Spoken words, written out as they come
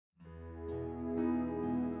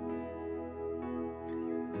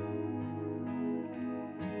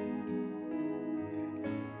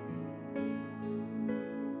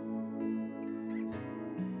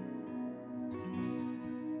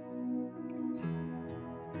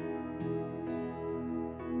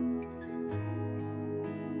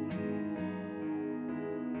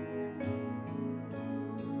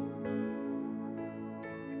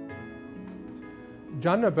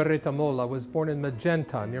Gianna Beretta Molla was born in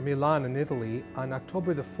Magenta, near Milan in Italy, on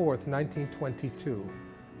October the 4th, 1922,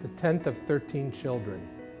 the 10th of 13 children.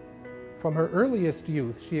 From her earliest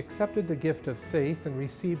youth, she accepted the gift of faith and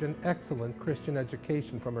received an excellent Christian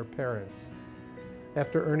education from her parents.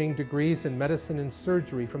 After earning degrees in medicine and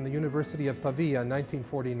surgery from the University of Pavia in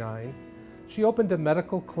 1949, she opened a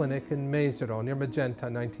medical clinic in Mesero, near Magenta,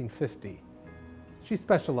 in 1950. She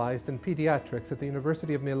specialized in pediatrics at the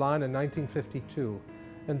University of Milan in 1952,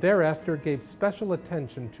 and thereafter gave special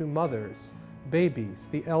attention to mothers, babies,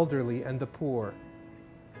 the elderly, and the poor.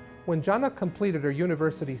 When Gianna completed her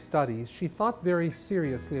university studies, she thought very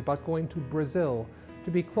seriously about going to Brazil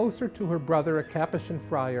to be closer to her brother, a Capuchin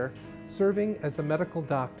friar, serving as a medical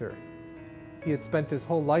doctor. He had spent his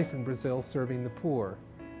whole life in Brazil serving the poor.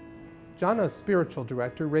 Gianna's spiritual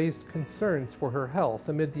director raised concerns for her health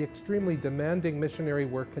amid the extremely demanding missionary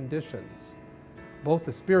work conditions. Both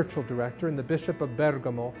the spiritual director and the Bishop of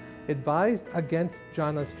Bergamo advised against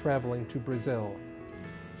Gianna's traveling to Brazil.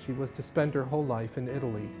 She was to spend her whole life in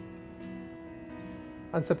Italy.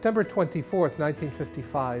 On September 24,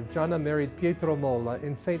 1955, Gianna married Pietro Molla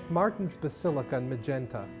in St. Martin's Basilica in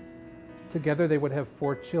Magenta. Together they would have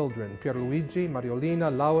 4 children, Pierluigi,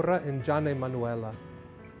 Mariolina, Laura, and Gianna Emanuela.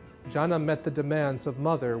 Gianna met the demands of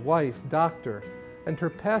mother, wife, doctor, and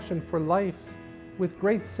her passion for life with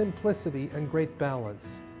great simplicity and great balance.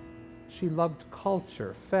 She loved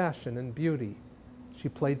culture, fashion, and beauty. She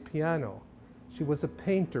played piano. She was a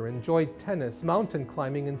painter, enjoyed tennis, mountain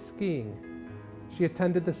climbing, and skiing. She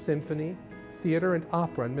attended the symphony, theater, and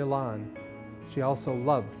opera in Milan. She also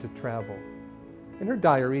loved to travel. In her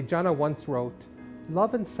diary, Gianna once wrote,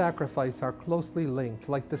 "Love and sacrifice are closely linked,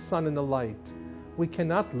 like the sun and the light. We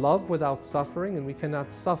cannot love without suffering, and we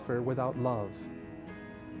cannot suffer without love."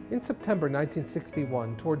 In September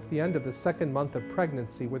 1961, towards the end of the 2nd month of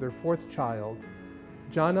pregnancy with her 4th child,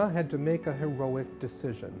 Gianna had to make a heroic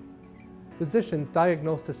decision. Physicians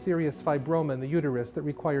diagnosed a serious fibroma in the uterus that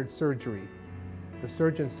required surgery. The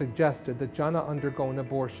surgeon suggested that Gianna undergo an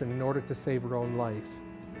abortion in order to save her own life.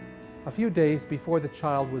 A few days before the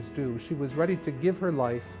child was due, she was ready to give her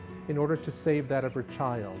life in order to save that of her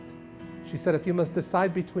child. She said, "If you must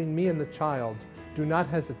decide between me and the child, do not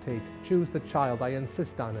hesitate. Choose the child. I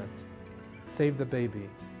insist on it. Save the baby."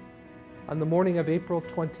 On the morning of April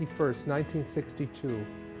 21st, 1962,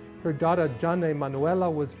 her daughter Gianna Emanuela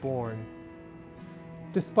was born.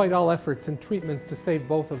 Despite all efforts and treatments to save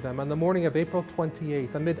both of them, on the morning of April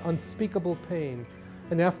 28th, amid unspeakable pain,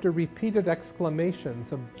 and after repeated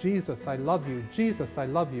exclamations of "Jesus, I love you, Jesus, I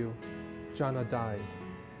love you," Gianna died.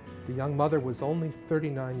 The young mother was only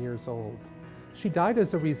 39 years old. She died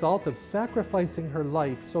as a result of sacrificing her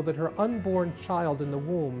life so that her unborn child in the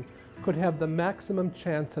womb could have the maximum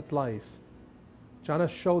chance at life. Gianna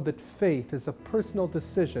showed that faith is a personal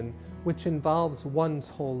decision which involves one's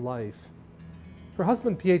whole life. Her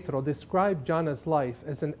husband Pietro described Gianna's life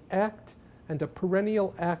as an act and a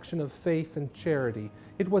perennial action of faith and charity.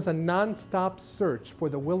 It was a non-stop search for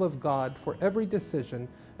the will of God for every decision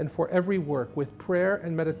and for every work, with prayer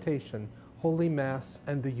and meditation, Holy Mass,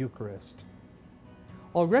 and the Eucharist.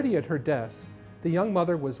 Already at her death, the young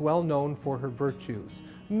mother was well known for her virtues.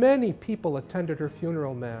 Many people attended her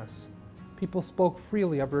funeral Mass. People spoke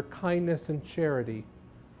freely of her kindness and charity.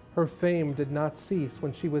 Her fame did not cease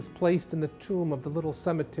when she was placed in the tomb of the little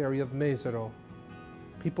cemetery of Mesero.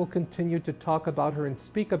 People continued to talk about her and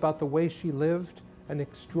speak about the way she lived an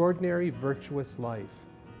extraordinary, virtuous life.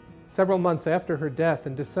 Several months after her death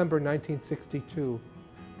in December 1962,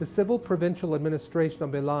 the Civil Provincial Administration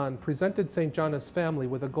of Milan presented St. Gianna's family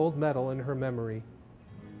with a gold medal in her memory.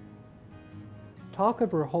 Talk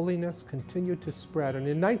of her holiness continued to spread, and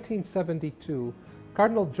in 1972,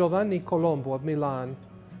 Cardinal Giovanni Colombo of Milan,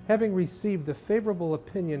 having received the favorable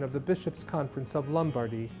opinion of the Bishops' Conference of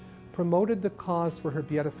Lombardy, promoted the cause for her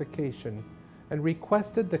beatification and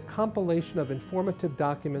requested the compilation of informative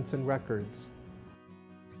documents and records.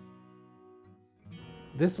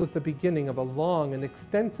 This was the beginning of a long and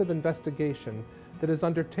extensive investigation that is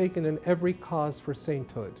undertaken in every cause for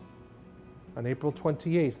sainthood. On April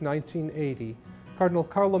 28, 1980, Cardinal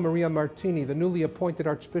Carlo Maria Martini, the newly appointed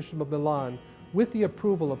Archbishop of Milan, with the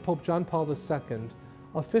approval of Pope John Paul II,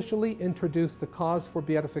 officially introduced the cause for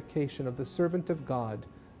beatification of the servant of God,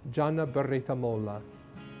 Gianna Beretta Molla.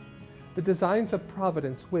 The designs of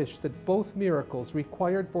Providence wished that both miracles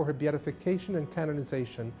required for her beatification and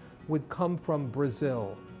canonization would come from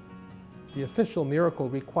Brazil. The official miracle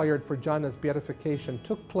required for Gianna's beatification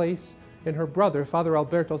took place in her brother, Father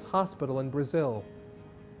Alberto's hospital in Brazil.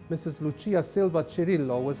 Mrs. Lucia Silva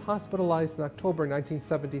Cirillo was hospitalized in October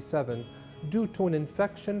 1977 due to an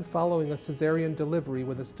infection following a cesarean delivery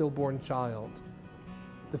with a stillborn child.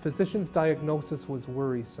 The physician's diagnosis was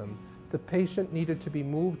worrisome. The patient needed to be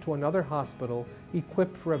moved to another hospital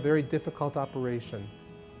equipped for a very difficult operation.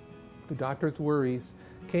 The doctor's worries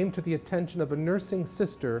came to the attention of a nursing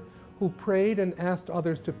sister who prayed and asked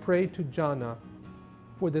others to pray to Gianna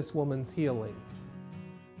for this woman's healing.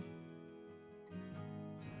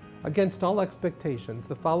 Against all expectations,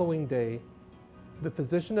 the following day, the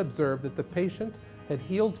physician observed that the patient had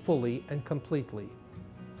healed fully and completely.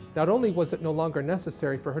 Not only was it no longer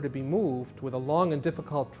necessary for her to be moved with a long and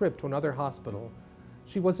difficult trip to another hospital,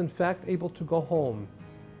 she was in fact able to go home,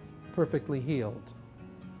 perfectly healed.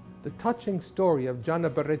 The touching story of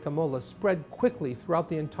Gianna Beretta Molla spread quickly throughout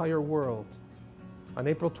the entire world. On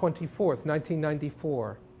April 24,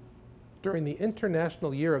 1994, during the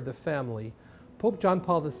International Year of the Family, Pope John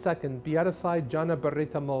Paul II beatified Gianna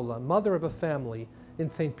Beretta Molla, mother of a family, in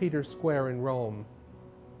St. Peter's Square in Rome.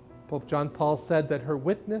 Pope John Paul said that her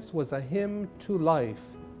witness was a hymn to life.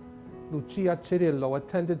 Lucia Cirillo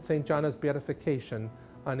attended St. Gianna's beatification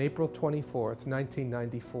on April 24,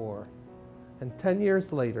 1994. And 10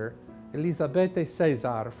 years later, Elisabete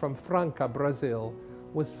Cesar from Franca, Brazil,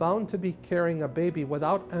 was found to be carrying a baby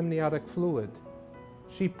without amniotic fluid.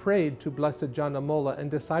 She prayed to Blessed Gianna Molla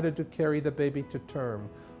and decided to carry the baby to term.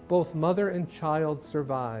 Both mother and child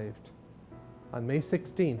survived. On May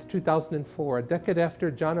 16, 2004, a decade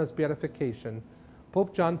after Gianna's beatification,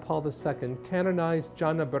 Pope John Paul II canonized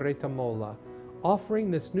Gianna Beretta Molla,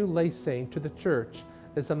 offering this new lay saint to the Church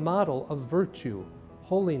as a model of virtue,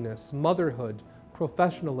 holiness, motherhood,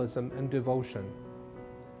 professionalism, and devotion.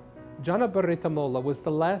 Gianna Beretta Molla was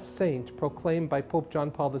the last saint proclaimed by Pope John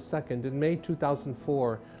Paul II in May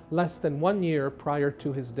 2004, less than 1 year prior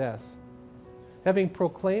to his death. Having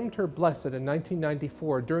proclaimed her blessed in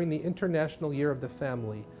 1994 during the International Year of the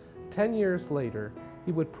Family, 10 years later,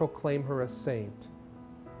 he would proclaim her a saint.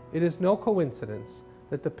 It is no coincidence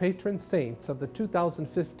that the patron saints of the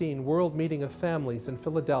 2015 World Meeting of Families in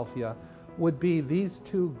Philadelphia would be these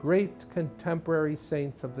two great contemporary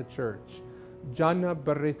saints of the Church, Gianna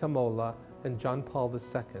Beretta Molla and John Paul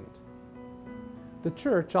II. The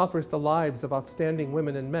Church offers the lives of outstanding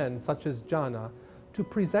women and men such as Gianna to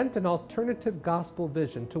present an alternative gospel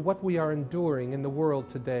vision to what we are enduring in the world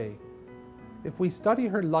today. If we study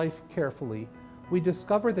her life carefully, we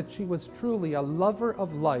discover that she was truly a lover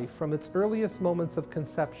of life from its earliest moments of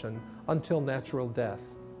conception until natural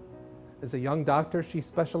death. As a young doctor, she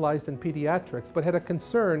specialized in pediatrics, but had a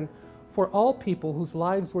concern for all people whose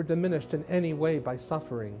lives were diminished in any way by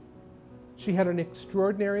suffering. She had an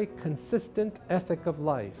extraordinary, consistent ethic of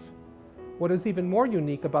life. What is even more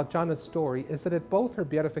unique about Gianna's story is that at both her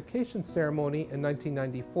beatification ceremony in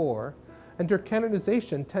 1994 and her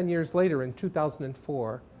canonization 10 years later in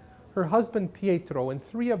 2004, her husband Pietro and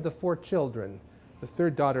 3 of the 4 children, the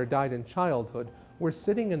 3rd daughter died in childhood, were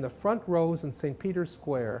sitting in the front rows in St. Peter's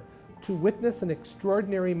Square to witness an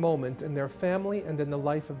extraordinary moment in their family and in the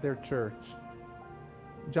life of their church.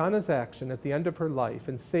 Gianna's action at the end of her life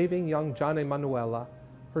in saving young Gianna Emanuela,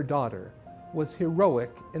 her daughter, was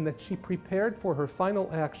heroic in that she prepared for her final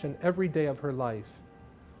action every day of her life.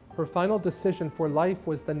 Her final decision for life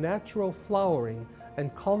was the natural flowering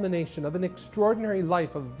and culmination of an extraordinary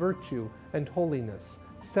life of virtue and holiness,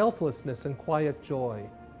 selflessness and quiet joy.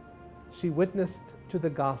 She witnessed to the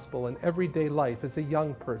gospel in everyday life as a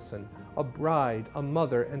young person, a bride, a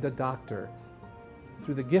mother, and a doctor.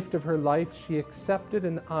 Through the gift of her life, she accepted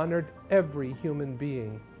and honored every human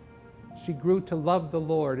being. She grew to love the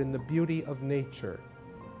Lord in the beauty of nature.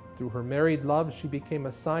 Through her married love, she became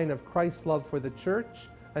a sign of Christ's love for the church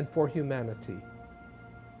and for humanity.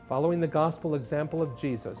 Following the gospel example of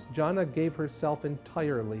Jesus, Gianna gave herself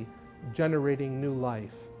entirely, generating new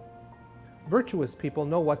life. Virtuous people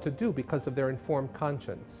know what to do because of their informed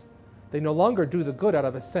conscience. They no longer do the good out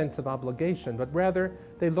of a sense of obligation, but rather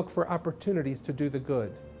they look for opportunities to do the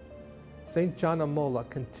good. St. Gianna Molla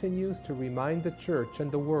continues to remind the Church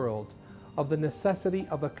and the world of the necessity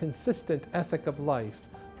of a consistent ethic of life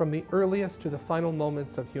from the earliest to the final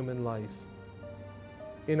moments of human life.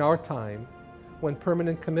 In our time, when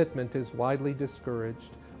permanent commitment is widely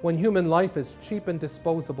discouraged, when human life is cheap and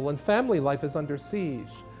disposable and family life is under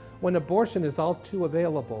siege, when abortion is all too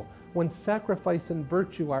available, when sacrifice and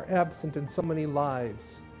virtue are absent in so many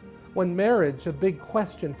lives, when marriage a big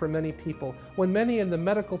question for many people, when many in the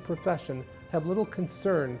medical profession have little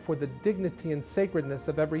concern for the dignity and sacredness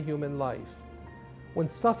of every human life, when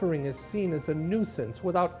suffering is seen as a nuisance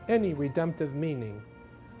without any redemptive meaning,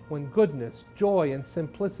 when goodness, joy, and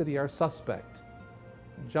simplicity are suspect,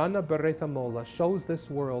 Gianna Beretta Molla shows this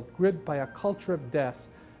world, gripped by a culture of death,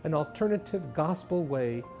 an alternative gospel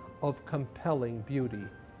way of compelling beauty.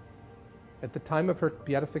 At the time of her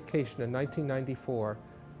beatification in 1994,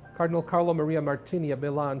 Cardinal Carlo Maria Martini of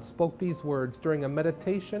Milan spoke these words during a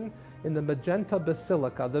meditation in the Magenta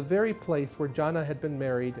Basilica, the very place where Gianna had been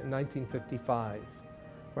married in 1955.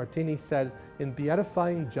 Martini said, "In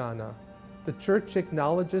beatifying Gianna, the Church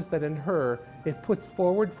acknowledges that in her it puts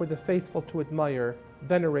forward for the faithful to admire,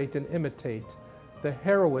 venerate, and imitate the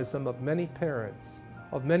heroism of many parents,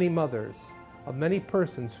 of many mothers, of many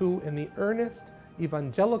persons who, in the earnest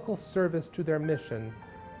evangelical service to their mission,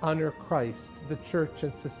 honor Christ, the Church,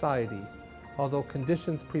 and society, although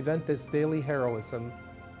conditions prevent this daily heroism,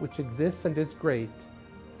 which exists and is great,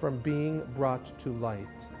 from being brought to light."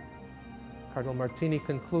 Cardinal Martini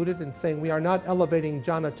concluded in saying, "We are not elevating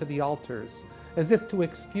Gianna to the altars as if to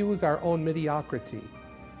excuse our own mediocrity,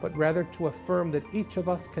 but rather to affirm that each of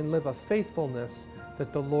us can live a faithfulness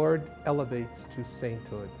that the Lord elevates to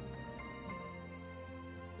sainthood."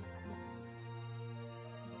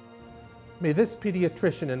 May this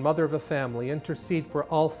pediatrician and mother of a family intercede for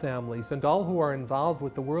all families and all who are involved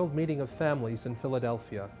with the World Meeting of Families in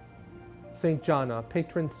Philadelphia. Saint Gianna,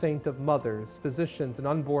 patron saint of mothers, physicians, and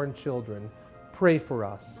unborn children, pray for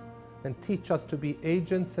us and teach us to be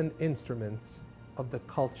agents and instruments of the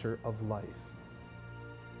culture of life.